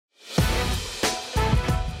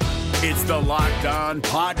It's the Locked On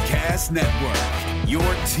Podcast Network, your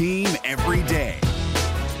team every day.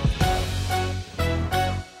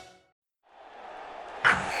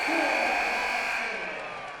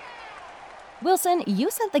 Wilson, you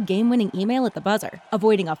sent the game-winning email at the buzzer,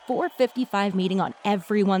 avoiding a 4:55 meeting on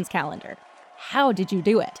everyone's calendar. How did you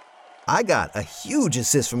do it? I got a huge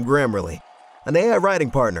assist from Grammarly, an AI writing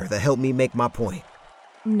partner that helped me make my point.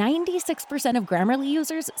 96% of Grammarly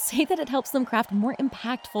users say that it helps them craft more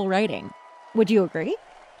impactful writing. Would you agree?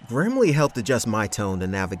 Grammarly helped adjust my tone to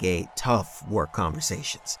navigate tough work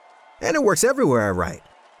conversations. And it works everywhere I write,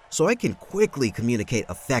 so I can quickly communicate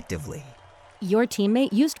effectively. Your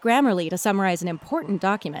teammate used Grammarly to summarize an important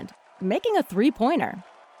document, making a 3-pointer.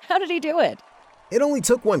 How did he do it? It only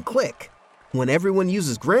took one click. When everyone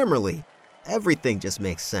uses Grammarly, everything just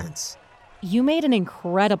makes sense. You made an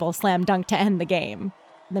incredible slam dunk to end the game.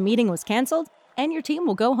 The meeting was canceled, and your team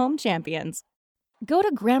will go home champions. Go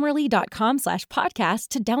to Grammarly.com/podcast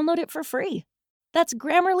to download it for free. That's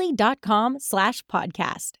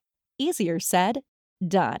Grammarly.com/podcast. Easier said,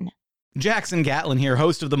 done. Jackson Gatlin here,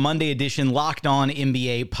 host of the Monday edition Locked On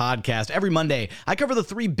NBA podcast. Every Monday, I cover the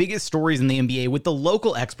 3 biggest stories in the NBA with the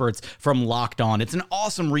local experts from Locked On. It's an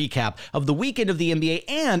awesome recap of the weekend of the NBA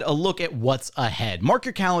and a look at what's ahead. Mark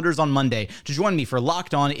your calendars on Monday to join me for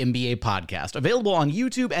Locked On NBA podcast, available on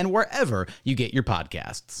YouTube and wherever you get your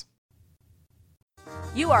podcasts.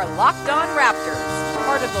 You are Locked On Raptors,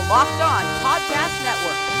 part of the Locked On Podcast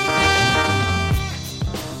Network.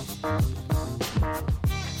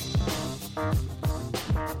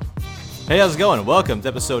 Hey, how's it going? Welcome to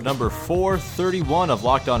episode number 431 of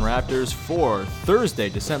Locked On Raptors for Thursday,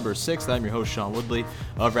 December 6th. I'm your host, Sean Woodley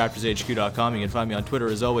of RaptorsHQ.com. You can find me on Twitter,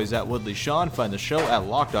 as always, at WoodleySean. Find the show at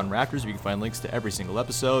Locked On Raptors. You can find links to every single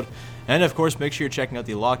episode. And, of course, make sure you're checking out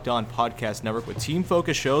the Locked On Podcast Network with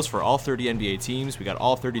team-focused shows for all 30 NBA teams. We got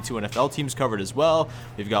all 32 NFL teams covered as well.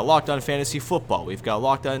 We've got Locked On Fantasy Football. We've got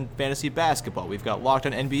Locked On Fantasy Basketball. We've got Locked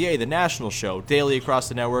On NBA, the national show, daily across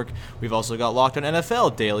the network. We've also got Locked On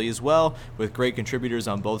NFL daily as well, with great contributors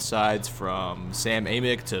on both sides, from Sam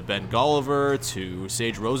Amick to Ben Golliver to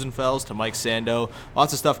Sage Rosenfels to Mike Sando.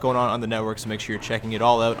 Lots of stuff going on the network, so make sure you're checking it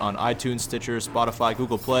all out on iTunes, Stitcher, Spotify,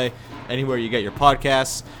 Google Play, anywhere you get your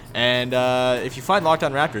podcasts. And if you find Locked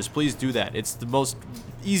On Raptors, please do that. It's the most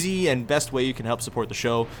easy and best way you can help support the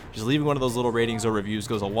show. Just leaving one of those little ratings or reviews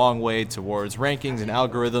goes a long way towards rankings and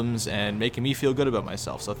algorithms and making me feel good about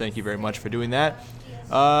myself. So thank you very much for doing that.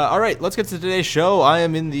 All right, let's get to today's show. I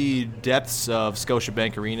am in the depths of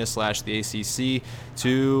Scotiabank Arena / the ACC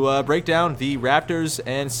to break down the Raptors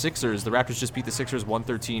and Sixers. The Raptors just beat the Sixers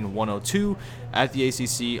 113-102 at the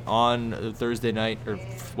ACC on Thursday night, or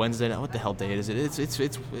Wednesday night. What the hell day is it? It's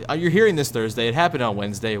you're hearing this Thursday. It happened on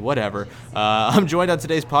Wednesday, whatever. I'm joined on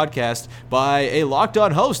today's podcast by a Locked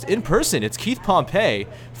On host in person. It's Keith Pompey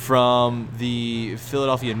from the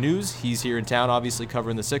Philadelphia News. He's here in town, obviously,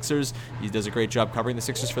 covering the Sixers. He does a great job covering the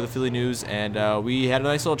Sixers for the Philly News, and we had a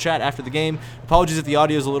nice little chat after the game. Apologies if the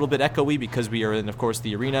audio is a little bit echoey because we are in, of course,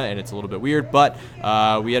 the arena, and it's a little bit weird, but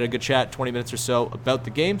we had a good chat, 20 minutes or so, about the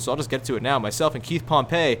game, so I'll just get to it now. Myself and Keith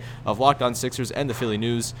Pompey of Locked On Sixers and the Philly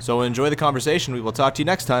News. So enjoy the conversation. We will talk to you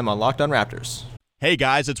next time on Locked On Raptors. Hey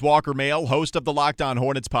guys, it's Walker Mail, host of the Locked On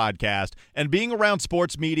Hornets podcast, and being around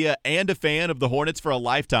sports media and a fan of the Hornets for a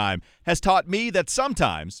lifetime has taught me that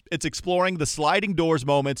sometimes it's exploring the sliding doors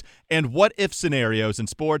moments and what-if scenarios in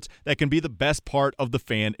sports that can be the best part of the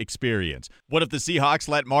fan experience. What if the Seahawks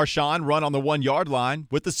let Marshawn run on the 1-yard line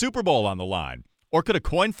with the Super Bowl on the line? Or could a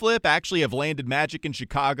coin flip actually have landed Magic in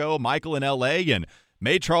Chicago, Michael in L.A., and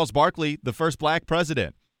made Charles Barkley the first black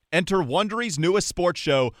president? Enter Wondery's newest sports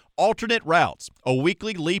show, Alternate Routes, a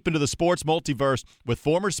weekly leap into the sports multiverse with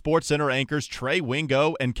former SportsCenter anchors Trey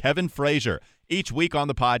Wingo and Kevin Frazier. Each week on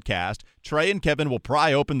the podcast, Trey and Kevin will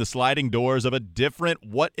pry open the sliding doors of a different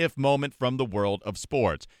what-if moment from the world of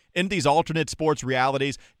sports. In these alternate sports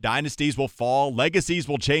realities, dynasties will fall, legacies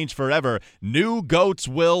will change forever, new GOATs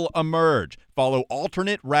will emerge. Follow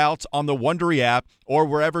Alternate Routes on the Wondery app or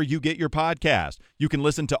wherever you get your podcast. You can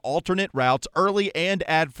listen to Alternate Routes early and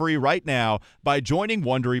ad-free right now by joining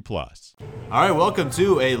Wondery Plus. All right, welcome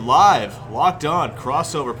to a live Locked On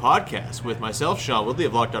crossover podcast with myself, Sean Woodley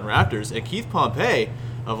of Locked On Raptors, and Keith Pompey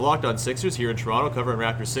of Locked On Sixers here in Toronto, covering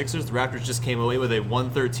Raptors Sixers. The Raptors just came away with a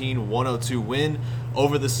 113-102 win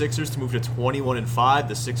over the Sixers to move to 21-5.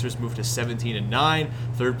 The Sixers moved to 17-9,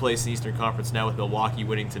 third place in the Eastern Conference now, with Milwaukee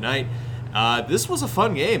winning tonight. This was a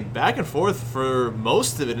fun game, back and forth for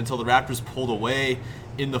most of it until the Raptors pulled away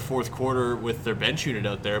in the fourth quarter with their bench unit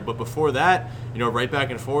out there. But before that, right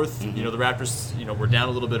back and forth. The Raptors, were down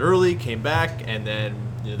a little bit early, came back, and then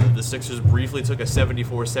The Sixers briefly took a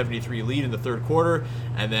 74-73 lead in the third quarter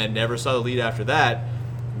and then never saw the lead after that.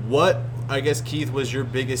 What, I guess, Keith, was your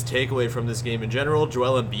biggest takeaway from this game in general?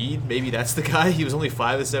 Joel Embiid, maybe that's the guy. He was only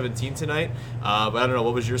 5 of 17 tonight. But I don't know.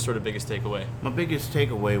 What was your sort of biggest takeaway? My biggest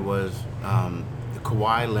takeaway was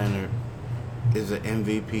Kawhi Leonard is an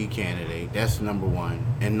MVP candidate. That's number one.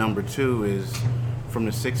 And number two is, from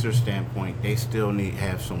the Sixers standpoint, they still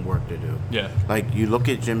have some work to do. Yeah. Like, you look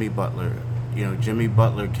at Jimmy Butler. Jimmy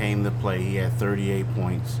Butler came to play. He had 38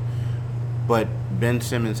 points. But Ben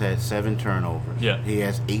Simmons had 7 turnovers. Yeah. He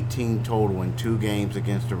has 18 total in 2 games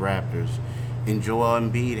against the Raptors. And Joel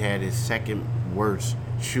Embiid had his second worst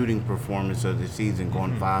shooting performance of the season,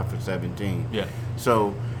 going 5 for 17. Yeah.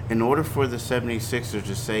 So, in order for the 76ers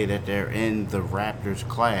to say that they're in the Raptors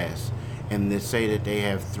class and to say that they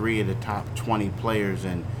have 3 of the top 20 players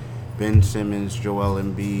in Ben Simmons, Joel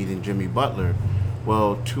Embiid, and Jimmy Butler,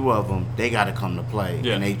 well, 2 of them, they got to come to play.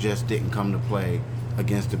 Yeah. And they just didn't come to play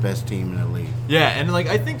against the best team in the league. Yeah, and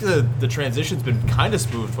I think the transition's been kind of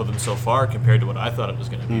smooth for them so far compared to what I thought it was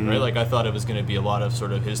going to be, right? Like, I thought it was going to be a lot of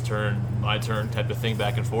sort of his turn, my turn type of thing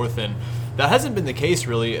back and forth, and that hasn't been the case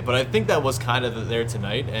really, but I think that was kind of there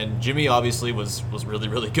tonight, and Jimmy obviously was really,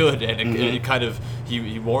 really good, and it kind of,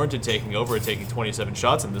 he warranted taking over and taking 27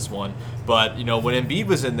 shots in this one, but, when Embiid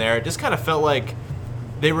was in there, it just kind of felt like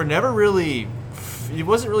they were never really, he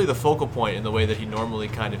wasn't really the focal point in the way that he normally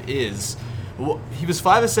kind of is. He was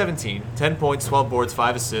 5 of 17, 10 points, 12 boards,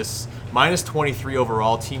 5 assists, minus 23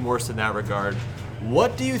 overall, team worst in that regard.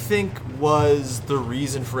 What do you think was the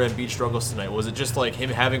reason for Embiid's struggles tonight? Was it just like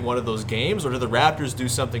him having one of those games, or did the Raptors do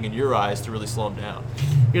something in your eyes to really slow him down?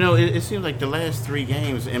 It seems like the last 3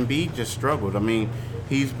 games, Embiid just struggled. I mean,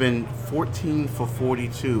 he's been 14 for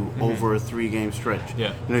 42 over a 3-game stretch.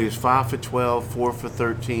 Yeah. He was 5 for 12, 4 for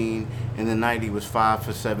 13, and the night he was 5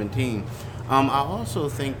 for 17. I also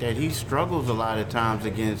think that he struggles a lot of times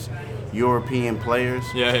against European players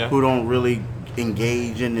who don't really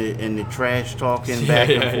engage in the trash talking back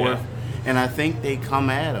and forth. And I think they come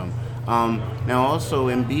at him. Now also,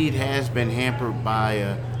 Embiid has been hampered by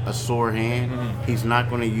a sore hand. He's not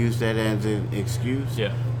going to use that as an excuse.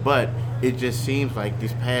 Yeah. But it just seems like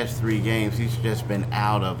these past 3 games, he's just been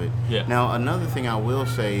out of it. Yeah. Now, another thing I will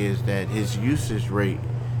say is that his usage rate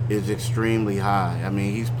is extremely high. I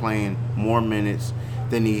mean, he's playing more minutes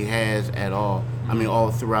than he has at all. I mean,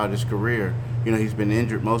 all throughout his career. He's been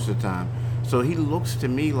injured most of the time. So he looks to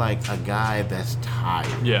me like a guy that's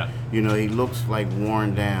tired. Yeah. He looks like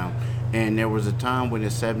worn down. And there was a time when the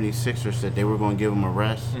 76ers said they were going to give him a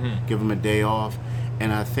rest, give him a day off.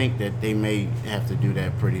 And I think that they may have to do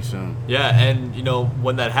that pretty soon. Yeah, and,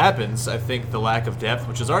 when that happens, I think the lack of depth,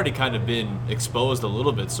 which has already kind of been exposed a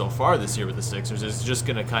little bit so far this year with the Sixers, is just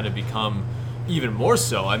going to kind of become even more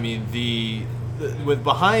so. I mean, with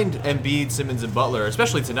behind Embiid, Simmons, and Butler,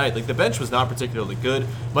 especially tonight, the bench was not particularly good.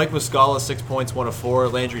 Mike Muscala, 6 points, 1 of 4.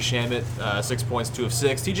 Landry Shamet, 6 points, 2 of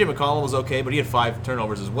 6. TJ McCollum was okay, but he had 5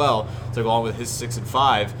 turnovers as well, to go along with his 6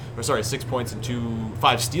 points and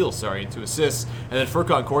 5 steals, and 2 assists. And then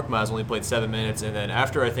Furkan Korkmaz only played 7 minutes, and then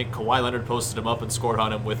after I think Kawhi Leonard posted him up and scored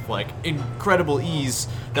on him with incredible ease,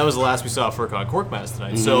 that was the last we saw of Furkan Korkmaz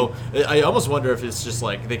tonight. So I almost wonder if it's just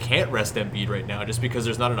they can't rest Embiid right now just because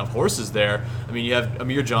there's not enough horses there. I mean, you have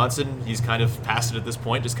Amir Johnson. He's kind of past it at this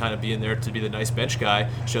point, just kind of being there to be the nice bench guy.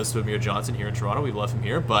 Shouts to Amir Johnson here in Toronto. We love him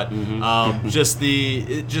here, but just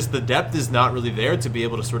the depth is not really there to be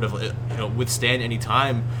able to sort of withstand any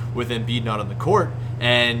time with Embiid not on the court.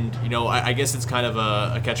 And I guess it's kind of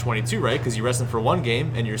a catch-22, right? Because you rest him for 1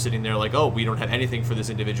 game, and you're sitting there like, oh, we don't have anything for this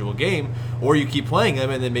individual game, or you keep playing him,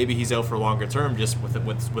 and then maybe he's out for longer term, just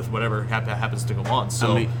with whatever happens to go on.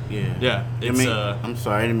 So I'm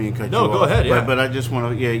sorry, I didn't mean to cut you off. No, go ahead. Yeah. But I just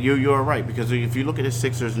want to. Yeah, you're right, because if you look at the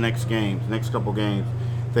Sixers' next couple games,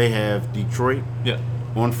 they have Detroit. Yeah.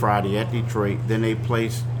 On Friday at Detroit. Then they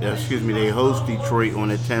they host Detroit on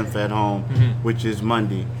the 10th at home, which is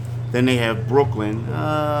Monday. Then they have Brooklyn.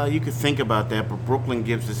 You could think about that, but Brooklyn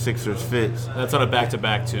gives the Sixers fits. That's on a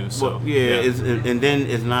back-to-back too. So well, and then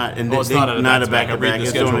it's not. And it's not a back-to-back.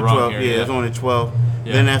 It's on the 12th. It's on the 12th.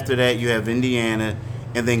 Yeah. Then after that, you have Indiana,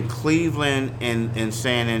 and then Cleveland and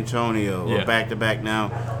San Antonio are back-to-back.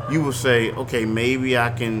 Now, you will say, okay, maybe I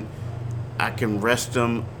can rest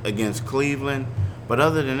them against Cleveland, but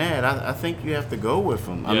other than that, I think you have to go with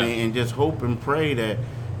them. I mean, and just hope and pray that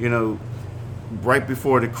right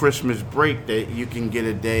before the Christmas break that you can get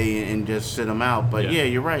a day and just sit them out. But yeah,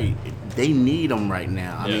 you're right. They need them right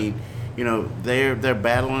now. I mean, they're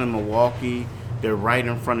battling in Milwaukee. They're right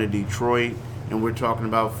in front of Detroit, and we're talking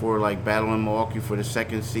about battling Milwaukee for the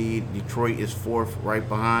 2nd seed. Detroit is 4th, right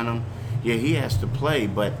behind them. yeah, he has to play,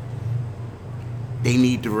 but they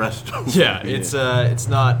need the rest of him. Yeah, it's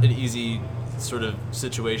not an easy sort of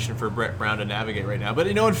situation for Brett Brown to navigate right now. But,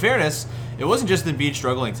 in fairness, it wasn't just Embiid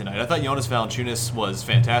struggling tonight. I thought Jonas Valanciunas was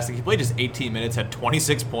fantastic. He played just 18 minutes, had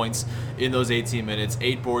 26 points in those 18 minutes,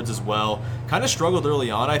 8 boards as well. Kind of struggled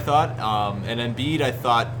early on, I thought. And Embiid, I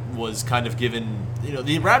thought, was kind of given,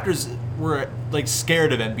 the Raptors were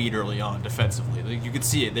scared of Embiid early on defensively. You could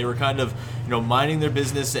see it. They were kind of, minding their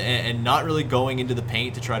business and not really going into the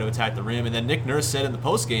paint to try to attack the rim. And then Nick Nurse said in the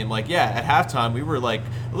postgame, at halftime, we were a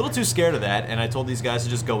little too scared of that. And I told these guys to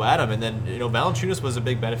just go at him. And then, Valanciunas was a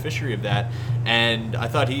big beneficiary of that. And I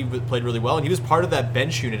thought he played really well. And he was part of that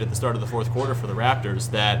bench unit at the start of the fourth quarter for the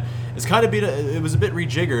Raptors that is kind of it was a bit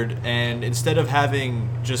rejiggered. And instead of having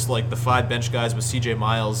just the 5 bench guys with CJ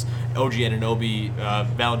Miles, OG Anunoby,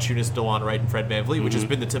 Valanciunas, DeLon Wright, and Fred VanVleet, which has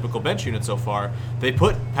been the typical bench unit so far, they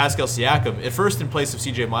put Pascal Siakam at first in place of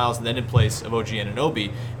CJ Miles and then in place of OG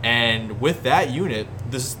Anunoby. And with that unit,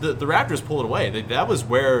 the Raptors pulled it away. That was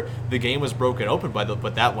where the game was broken open by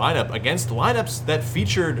that lineup against lineups that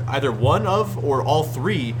featured either one of or all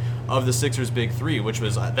 3 of the Sixers' big 3, which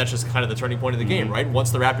was that's just kind of the turning point of the game, right?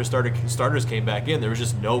 Once the Raptors starters came back in, there was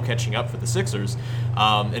just no catching up for the Sixers.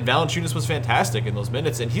 And Valanciunas was fantastic in those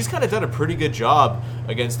minutes, and he's kind of done a pretty good job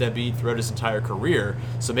against Embiid throughout his entire career.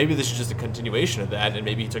 So maybe this is just a continuation of that, and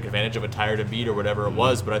maybe he took advantage of a tired Embiid or whatever it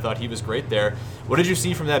was, but I thought he was great there. What did you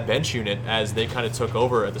see from that bench unit as they kind of took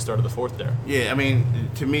over at the start of the fourth there? Yeah,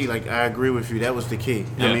 to me, I agree with you. That was the key.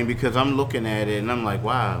 Yeah. Because I'm looking at it, and I'm like,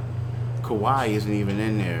 wow, Kawhi isn't even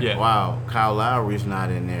in there. Yeah. Wow, Kyle Lowry's not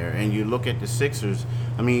in there. And you look at the Sixers,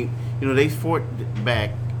 they fought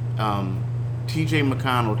back. T.J.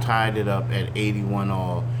 McConnell tied it up at 81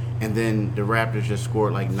 all, and then the Raptors just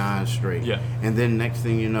scored 9 straight. Yeah. And then next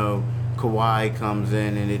thing you know, Kawhi comes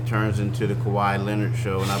in, and it turns into the Kawhi Leonard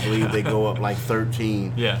show, and I believe they go up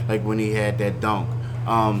 13. Yeah. When he had that dunk.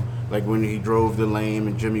 When he drove the lane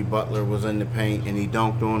and Jimmy Butler was in the paint and he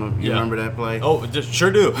dunked on him. You remember that play? Oh, just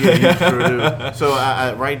sure do. Yeah, you sure do. So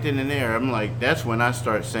I right then and there, I'm like, that's when I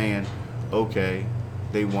start saying, okay,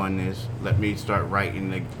 they won this. Let me start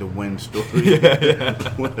writing the win story.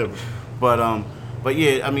 Whatever. But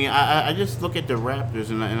yeah, I just look at the Raptors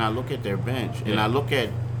and I look at their bench and I look at,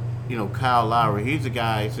 Kyle Lowry. He's a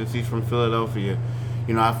guy, since he's from Philadelphia,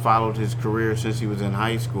 I followed his career since he was in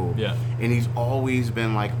high school. Yeah. And he's always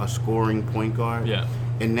been a scoring point guard. Yeah.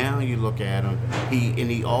 And now you look at him,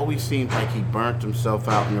 he always seems like he burnt himself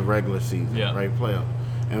out in the regular season, right? Playoff.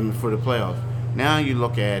 And for the playoffs. Now you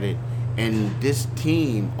look at it, and this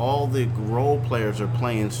team, all the role players are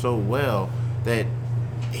playing so well that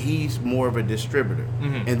he's more of a distributor.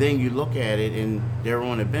 Mm-hmm. And then you look at it, and they're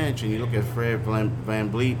on the bench, and you look at Fred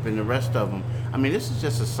VanVleet and the rest of them. This is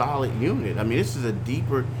just a solid unit. This is a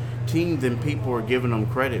deeper team than people are giving them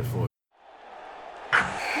credit for.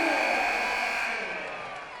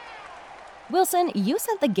 Wilson, you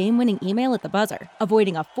sent the game-winning email at the buzzer,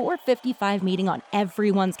 avoiding a 4:55 meeting on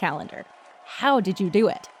everyone's calendar. How did you do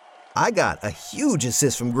it? I got a huge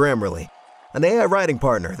assist from Grammarly, an AI writing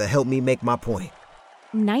partner that helped me make my point.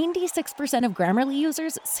 96% of Grammarly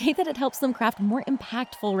users say that it helps them craft more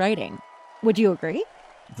impactful writing. Would you agree?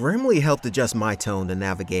 Grammarly helped adjust my tone to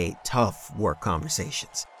navigate tough work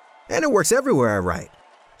conversations. And it works everywhere I write,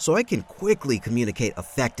 so I can quickly communicate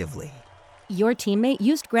effectively. Your teammate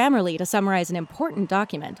used Grammarly to summarize an important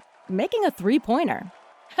document, making a 3-pointer.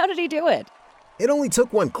 How did he do it? It only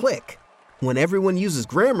took 1 click. When everyone uses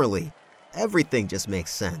Grammarly, everything just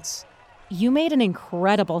makes sense. You made an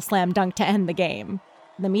incredible slam dunk to end the game.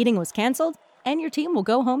 The meeting was canceled, and your team will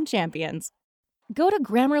go home champions. Go to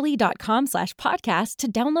Grammarly.com/podcast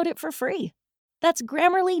to download it for free. That's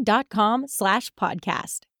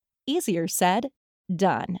Grammarly.com/podcast. Easier said,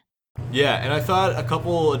 done. Yeah, and I thought a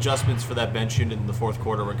couple adjustments for that bench unit in the fourth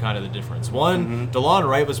quarter were kind of the difference. One, DeLon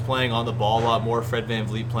Wright was playing on the ball a lot more, Fred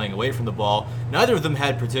VanVleet playing away from the ball. Neither of them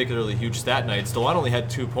had particularly huge stat nights. DeLon only had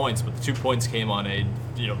 2 points, but the 2 points came on a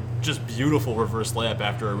just beautiful reverse layup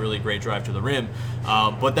after a really great drive to the rim.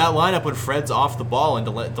 But that lineup when Fred's off the ball and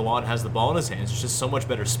DeLon has the ball in his hands, it's just so much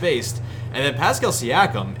better spaced. And then Pascal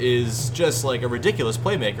Siakam is just a ridiculous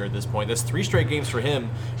playmaker at this point. That's 3 straight games for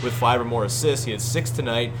him with 5 or more assists. He had 6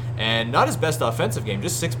 tonight, and not his best offensive game,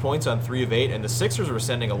 just 6 points on 3 of 8. And the Sixers were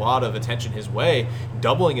sending a lot of attention his way,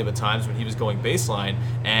 doubling him at times when he was going baseline.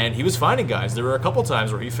 And he was finding guys. There were a couple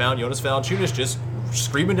times where he found Jonas Valanciunas just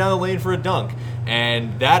screaming down the lane for a dunk. And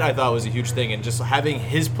And that I thought was a huge thing. And just having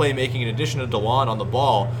his playmaking in addition to DeLon on the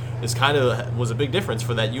ball was a big difference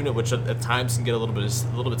for that unit, which at times can get a little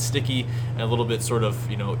bit sticky and a little bit sort of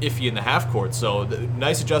iffy in the half court. So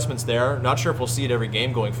nice adjustments there. Not sure if we'll see it every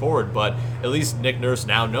game going forward, but at least Nick Nurse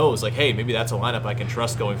now knows, like, hey, maybe that's a lineup I can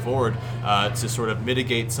trust going forward to sort of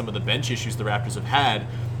mitigate some of the bench issues the Raptors have had.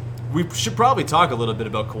 We should probably talk a little bit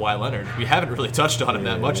about Kawhi Leonard. We haven't really touched on him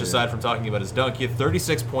that much aside from talking about his dunk. He had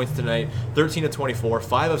 36 points tonight, 13 of 24,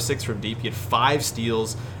 5 of 6 from deep. He had 5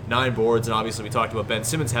 steals, 9 boards, and obviously we talked about Ben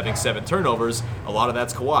Simmons having 7 turnovers. A lot of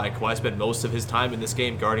that's Kawhi. Kawhi spent most of his time in this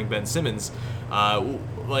game guarding Ben Simmons.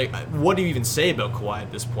 What do you even say about Kawhi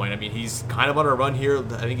at this point? I mean, he's kind of on a run here.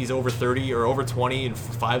 I think he's over 30 or over 20 in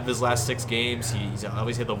 5 of his last 6 games. He's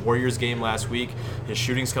obviously had the Warriors game last week. His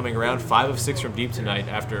shooting's coming around, 5 of 6 from deep tonight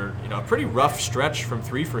after a pretty rough stretch from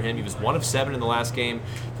 3 for him. He was 1 of 7 in the last game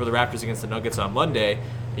for the Raptors against the Nuggets on Monday.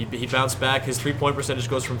 He bounced back. His three-point percentage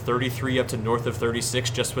goes from 33 up to north of 36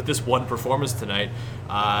 just with this one performance tonight.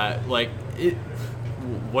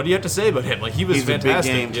 What do you have to say about him? Like, he was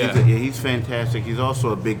fantastic. A big game. He's fantastic. He's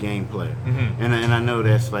also a big game player. Mm-hmm. And I know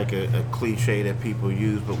that's like a cliche that people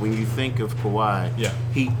use, but when you think of Kawhi,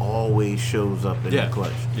 he always shows up in the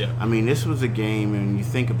clutch. Yeah. I mean, this was a game, and you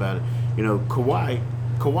think about it,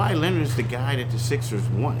 Kawhi Leonard is the guy that the Sixers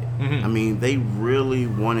wanted. Mm-hmm. I mean, they really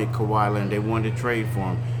wanted Kawhi Leonard. They wanted to trade for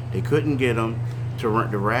him. They couldn't get him. The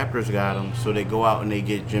Raptors got him, so they go out and they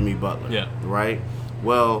get Jimmy Butler. Yeah. Right?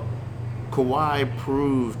 Well, Kawhi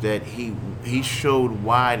proved that he showed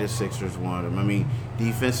why the Sixers wanted him. I mean,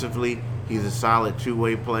 defensively, he's a solid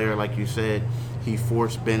two-way player, like you said. He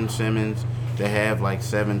forced Ben Simmons to have like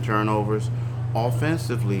 7 turnovers.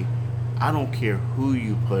 Offensively, I don't care who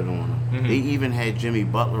you put on him. Mm-hmm. They even had Jimmy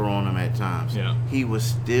Butler on him at times. Yeah. He was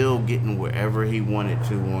still getting wherever he wanted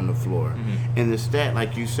to on the floor. Mm-hmm. And the stat,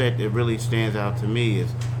 like you said, that really stands out to me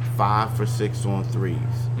is 5 for 6 on threes.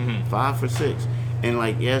 Mm-hmm. 5 for 6.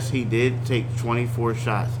 And, yes, he did take 24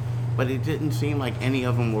 shots, but it didn't seem like any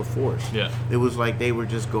of them were forced. Yeah. It was like they were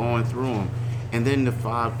just going through them. And then the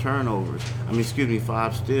 5 turnovers.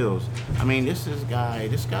 5 steals. I mean, this guy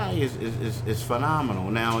is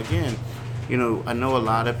phenomenal. Now, again, I know a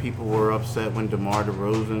lot of people were upset when DeMar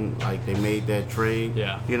DeRozan, they made that trade.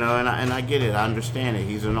 Yeah. And I get it. I understand it.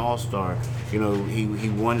 He's an all-star. He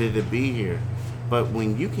wanted to be here. But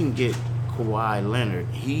when you can get Kawhi Leonard,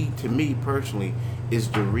 he, to me personally, is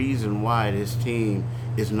the reason why this team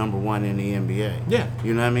is number 1 in the NBA. Yeah.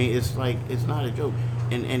 You know what I mean? It's it's not a joke.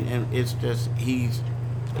 And it's just, he's,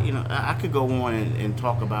 I could go on and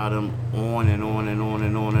talk about him on and on and on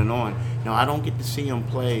and on and on. Now, I don't get to see him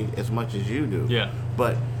play as much as you do. Yeah.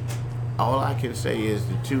 But all I can say is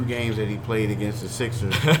the 2 games that he played against the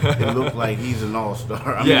Sixers, it looked like he's an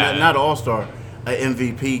all-star. I mean, not all-star, an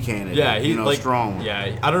MVP candidate. Yeah, he's strong.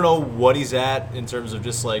 Yeah, I don't know what he's at in terms of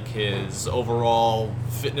just his overall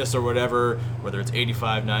fitness or whatever, whether it's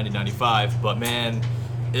 85, 90, 95, but man,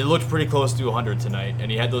 it looked pretty close to 100 tonight, and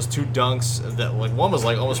he had those 2 dunks that one was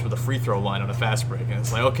almost for the free throw line on a fast break, and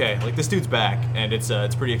it's okay, this dude's back, and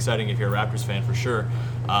it's pretty exciting if you're a Raptors fan for sure.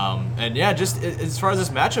 And yeah, just as far as this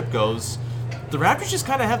matchup goes, the Raptors just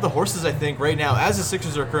kind of have the horses, I think, right now, as the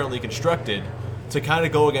Sixers are currently constructed, to kind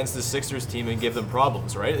of go against the Sixers team and give them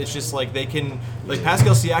problems, right? It's just they can,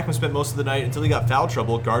 Pascal Siakam spent most of the night until he got foul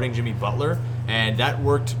trouble guarding Jimmy Butler, and that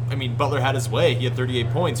worked. I mean, Butler had his way. He had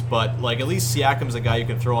 38 points, but at least Siakam's a guy you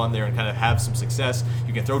can throw on there and kind of have some success.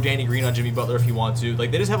 You can throw Danny Green on Jimmy Butler if you want to. They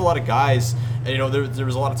just have a lot of guys, and there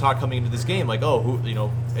was a lot of talk coming into this game,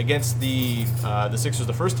 against the Sixers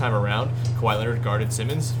the first time around, Kawhi Leonard guarded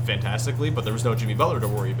Simmons fantastically, but there was no Jimmy Butler to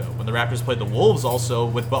worry about. When the Raptors played the Wolves also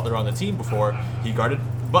with Butler on the team before, he guarded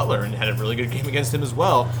Butler and had a really good game against him as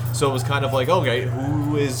well. So it was kind of okay,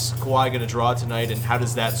 who is Kawhi going to draw tonight, and how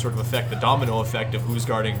does that sort of affect the domino effect of who's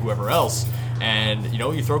guarding whoever else? And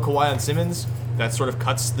you throw Kawhi on Simmons, that sort of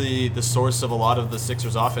cuts the source of a lot of the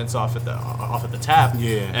Sixers' offense off at the tap.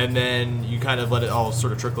 Yeah. And then you kind of let it all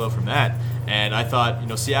sort of trickle out from that. And I thought,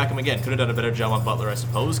 Siakam, again, could have done a better job on Butler, I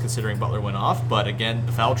suppose, considering Butler went off. But again,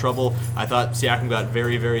 the foul trouble, I thought Siakam got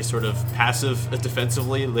very, very sort of passive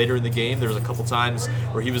defensively later in the game. There was a couple times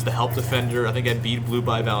where he was the help defender. I think Embiid blew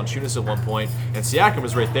by Valanciunas at one point, and Siakam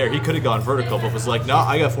was right there. He could have gone vertical, but was no,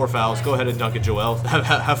 I got 4 fouls. Go ahead and dunk it, Joel.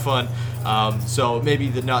 Have fun. So maybe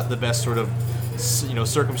not the best sort of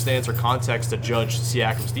circumstance or context to judge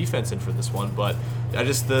Siakam's defense in for this one, but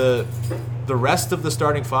The rest of the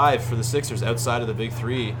starting five for the Sixers outside of the big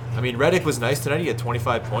three. I mean, Redick was nice tonight. He had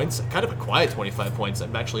 25 points, kind of a quiet 25 points.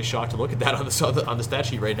 I'm actually shocked to look at that on the stat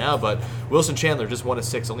sheet right now. But Wilson Chandler just 1 of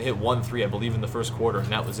 6, only hit 1 3, I believe, in the first quarter, and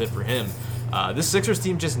that was it for him. This Sixers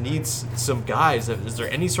team just needs some guys. Is there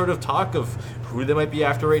any sort of talk of who they might be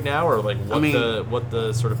after right now, or like what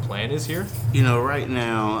the sort of plan is here? Right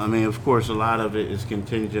now, of course, a lot of it is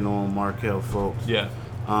contingent on Markelle Fultz. Yeah.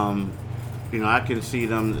 I can see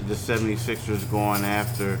them, the 76ers, going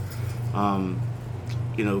after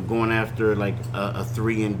like a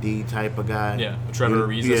 3-and-D type of guy. Yeah, Trevor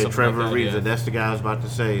Ariza. Yeah, Trevor Ariza. Yeah. That's the guy I was about to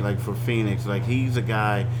say. Like for Phoenix, like he's a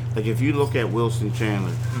guy. Like if you look at Wilson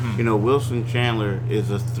Chandler, Wilson Chandler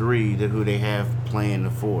is a 3 who they have playing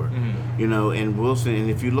the 4. And Wilson. And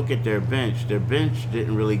if you look at their bench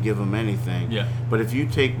didn't really give them anything. Yeah. But if you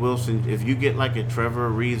take Wilson, if you get like a Trevor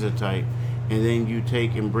Ariza type, and then you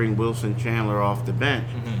take and bring Wilson Chandler off the bench,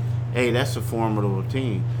 hey, that's a formidable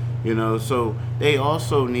team. So they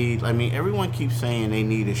also need, everyone keeps saying they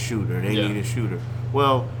need a shooter. They need a shooter.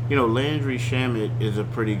 Well, Landry Shamet is a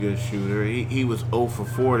pretty good shooter. He was 0 for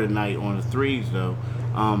 4 tonight on the threes, though.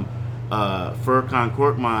 Furkan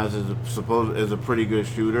Korkmaz is a pretty good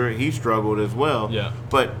shooter. He struggled as well. Yeah.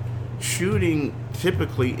 But shooting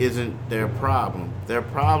typically isn't their problem. Their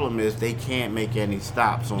problem is they can't make any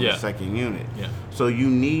stops on the second unit. Yeah. So you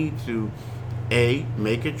need to,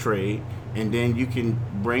 make a trade, and then you can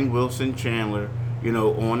bring Wilson Chandler,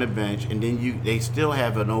 on the bench, and then they still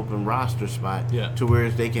have an open roster spot to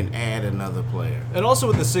where they can add another player. And also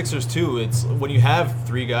with the Sixers too, it's when you have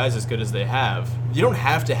 3 guys as good as they have, you don't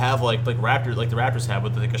have to have like the Raptors have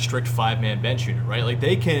with like a strict 5-man bench unit, right? Like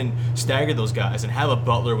they can stagger those guys and have a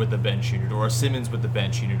Butler with the bench unit, or a Simmons with the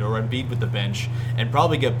bench unit, or Embiid with the bench, and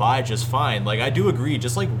probably get by just fine. Like I do agree,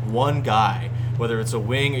 just like one guy, whether it's a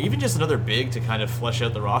wing or even just another big to kind of flesh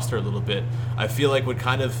out the roster a little bit, I feel like would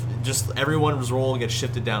kind of just everyone's role gets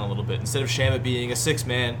shifted down a little bit. Instead of Shamet being a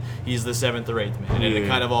 6-man, he's the 7th or 8th man, and it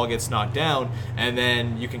kind of all gets knocked down, and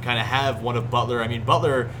then you can kind of have one of Butler. I mean,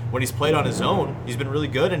 Butler, when he's played on his own, he's been really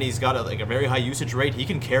good, and he's got a very high usage rate. He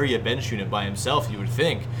can carry a bench unit by himself, you would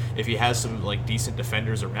think, if he has some like decent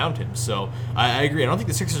defenders around him. So I agree. I don't think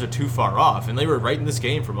the Sixers are too far off, and they were right in this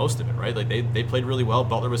game for most of it, right? Like they played really well.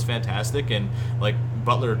 Butler was fantastic, and like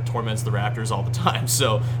Butler torments the Raptors all the time,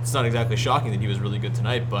 so it's not exactly shocking that he was really good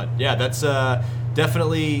tonight. But yeah, that's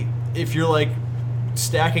definitely, if you're like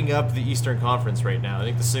stacking up the Eastern Conference right now, I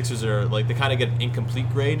think the Sixers are like, they kind of get an incomplete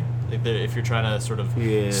grade if you're trying to sort of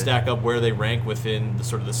stack up where they rank within the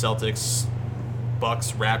sort of the Celtics,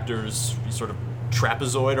 Bucks, Raptors sort of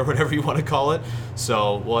trapezoid or whatever you want to call it.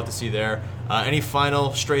 So we'll have to see there. Any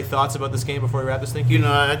final stray thoughts about this game before we wrap this thing?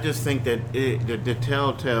 I just think that the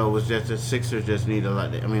telltale was that the Sixers just need a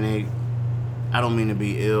lot. I don't mean to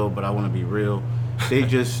be ill, but I want to be real. They're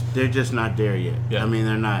just not there yet. Yeah.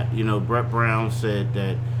 They're not. Brett Brown said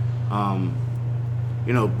that.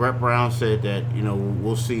 We'll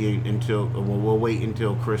see we'll wait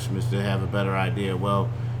until Christmas to have a better idea. Well,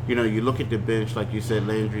 you look at the bench, like you said,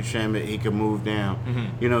 Landry Shamet, he can move down.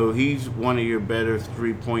 He's one of your better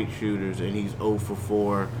 3-point shooters, and he's 0 for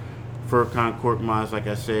 4. Furkan Korkmaz, like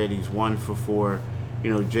I said, he's 1 for 4.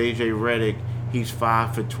 J.J. Redick, he's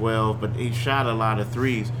 5 for 12, but he shot a lot of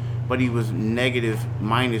threes, but he was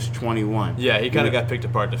minus 21. Yeah, he kind of got picked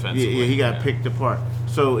apart defensively. Yeah, he got picked apart.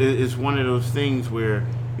 So it's one of those things where,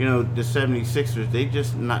 the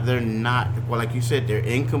 76ers, they're not, well, like you said, they're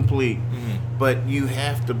incomplete, but you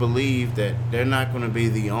have to believe that they're not going to be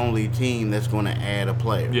the only team that's going to add a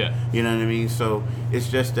player. Yeah. You know what I mean? So it's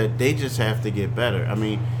just that they just have to get better.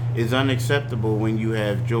 It's unacceptable when you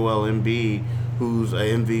have Joel Embiid, who's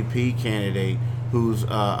an MVP candidate, who's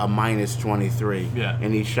a minus 23. Yeah.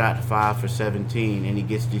 And he shot 5 for 17, and he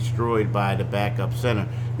gets destroyed by the backup center.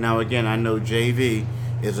 Now, again, I know JV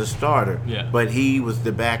is a starter, but he was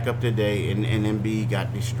the backup today, and Embiid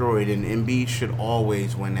got destroyed, and Embiid should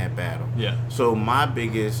always win that battle. Yeah. So my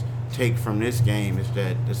biggest take from this game is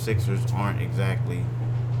that the Sixers aren't exactly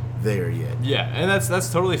there yet. Yeah, and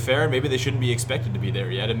that's totally fair. Maybe they shouldn't be expected to be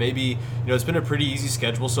there yet. And maybe, it's been a pretty easy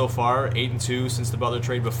schedule so far, 8-2 since the Butler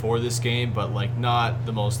trade before this game, but like not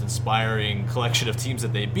the most inspiring collection of teams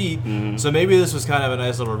that they beat. So maybe this was kind of a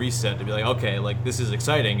nice little reset to be like, okay, like this is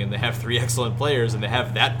exciting, and they have 3 excellent players, and they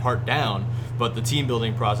have that part down, but the team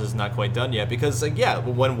building process is not quite done yet. Because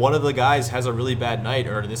when one of the guys has a really bad night,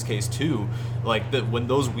 or in this case 2, when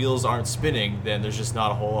those wheels aren't spinning, then there's just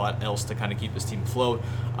not a whole lot else to kind of keep this team afloat.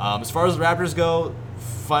 As far as the Raptors go,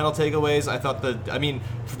 final takeaways, I thought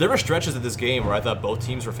there were stretches of this game where I thought both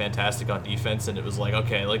teams were fantastic on defense, and it was like,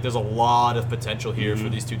 okay, like there's a lot of potential here for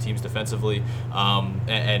these two teams defensively.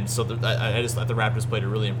 And so I just thought the Raptors played a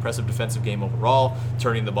really impressive defensive game overall,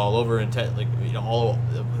 turning the ball over and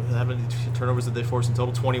how many turnovers did they force in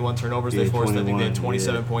total? 21 turnovers they forced. I think they had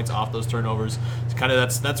 27 points off those turnovers. It's kind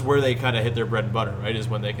of that's where they kind of hit their bread and butter, right? Is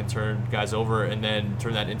when they can turn guys over and then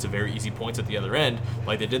turn that into very easy points at the other end,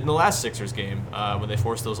 like they did in the last Sixers game when they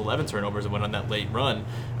forced those 11 turnovers and went on that late run.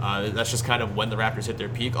 That's just kind of when the Raptors hit their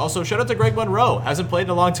peak. Also, shout out to Greg Monroe. Hasn't played in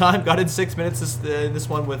a long time. Got in 6 minutes this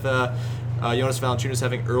one with Jonas Valanciunas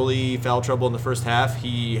having early foul trouble in the first half.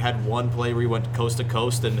 He had one play where he went coast to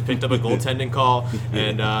coast and picked up a goaltending call,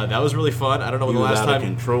 and that was really fun. I don't know when the last time.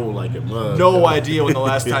 Control like it was. No idea when the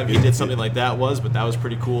last time he did something like that was, but that was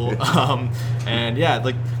pretty cool. And yeah,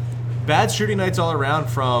 like bad shooting nights all around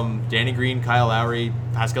from Danny Green, Kyle Lowry,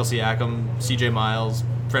 Pascal Siakam, CJ Miles,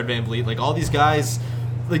 Fred VanVleet, like all these guys.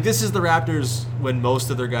 Like this is the Raptors when most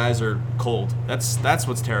of their guys are cold. That's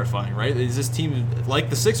what's terrifying, right? Is this team, like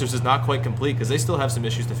the Sixers, is not quite complete because they still have some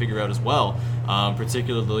issues to figure out as well,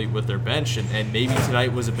 particularly with their bench. And maybe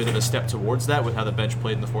tonight was a bit of a step towards that with how the bench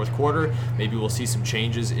played in the fourth quarter. Maybe we'll see some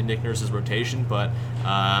changes in Nick Nurse's rotation. But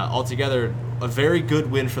altogether, a very good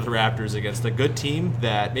win for the Raptors against a good team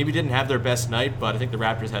that maybe didn't have their best night, but I think the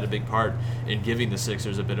Raptors had a big part in giving the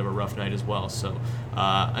Sixers a bit of a rough night as well. So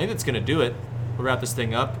I think that's going to do it. We'll wrap this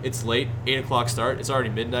thing up. It's late, 8 o'clock start. It's already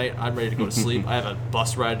midnight. I'm ready to go to sleep. I have a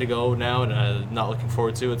bus ride to go now, and I'm not looking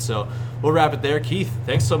forward to it. So we'll wrap it there. Keith,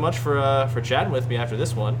 thanks so much for chatting with me after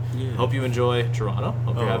this one. Yeah. Hope you enjoy Toronto.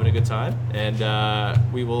 Hope you're having a good time. And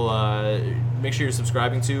we will make sure you're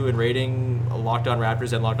subscribing to and rating Locked On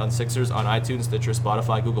Raptors and Locked On Sixers on iTunes, Stitcher,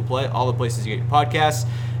 Spotify, Google Play, all the places you get your podcasts.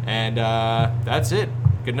 And that's it.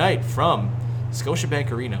 Good night from Scotiabank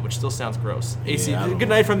Arena, which still sounds gross. Good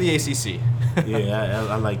night from the ACC. Yeah,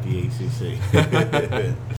 I like the ACC.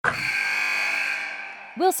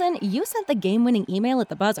 Wilson, you sent the game-winning email at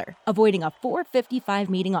the buzzer, avoiding a 4:55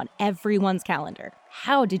 meeting on everyone's calendar.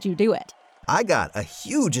 How did you do it? I got a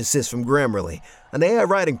huge assist from Grammarly, an AI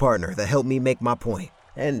writing partner that helped me make my point.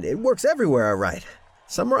 And it works everywhere I write.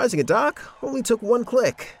 Summarizing a doc only took one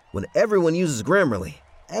click. When everyone uses Grammarly,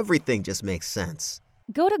 everything just makes sense.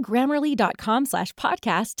 Go to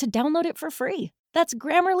Grammarly.com/podcast to download it for free. That's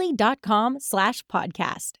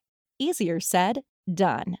Grammarly.com/podcast. Easier said,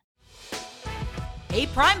 done. Hey,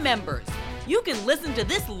 Prime members, you can listen to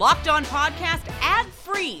this Locked On podcast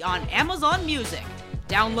ad-free on Amazon Music.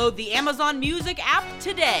 Download the Amazon Music app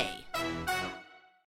today.